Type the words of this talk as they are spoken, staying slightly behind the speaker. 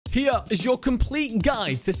Here is your complete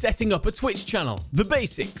guide to setting up a Twitch channel. The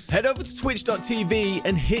basics. Head over to twitch.tv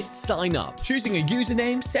and hit sign up. Choosing a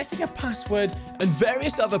username, setting a password, and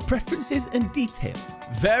various other preferences and details.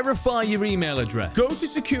 Verify your email address. Go to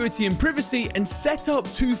security and privacy and set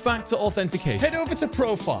up two-factor authentication. Head over to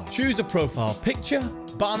profile. Choose a profile picture,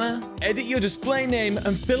 banner, edit your display name,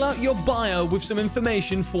 and fill out your bio with some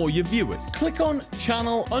information for your viewers. Click on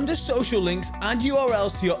channel. Under social links, add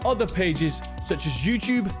URLs to your other pages such as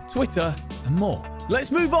YouTube, Twitter, and more.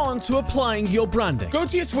 Let's move on to applying your branding. Go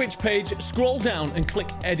to your Twitch page, scroll down, and click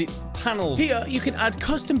Edit Panels. Here, you can add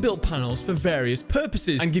custom-built panels for various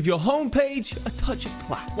purposes and give your homepage a touch of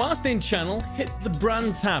class. Whilst in channel, hit the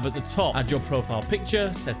brand tab at the top. Add your profile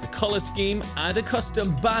picture, set a color scheme, add a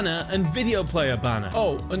custom banner and video player banner.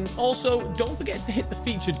 Oh, and also, don't forget to hit the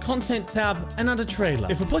featured content tab and add a trailer.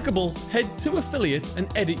 If applicable, head to affiliate and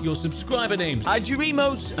edit your subscriber names. Add your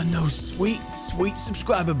emotes and those sweet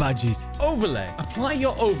subscriber badges. Overlay. Apply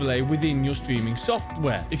your overlay within your streaming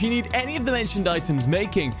software. If you need any of the mentioned items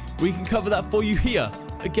making, we can cover that for you here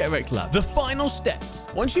at GETREKT Labs. The final steps.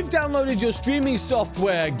 Once you've downloaded your streaming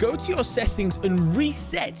software, go to your settings and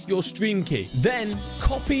reset your stream key. Then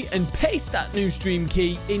copy and paste that new stream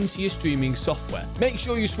key into your streaming software. Make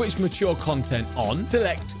sure you switch mature content on.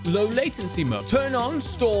 Select low latency mode. Turn on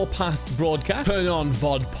store past broadcast. Turn on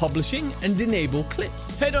VOD publishing and enable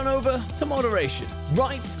clips. Head on over to moderation.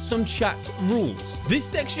 Write some chat rules. This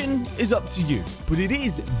section is up to you, but it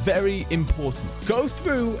is very important. Go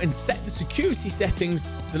through and set the security settings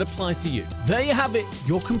that apply to you. There you have it,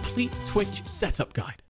 your complete Twitch setup guide.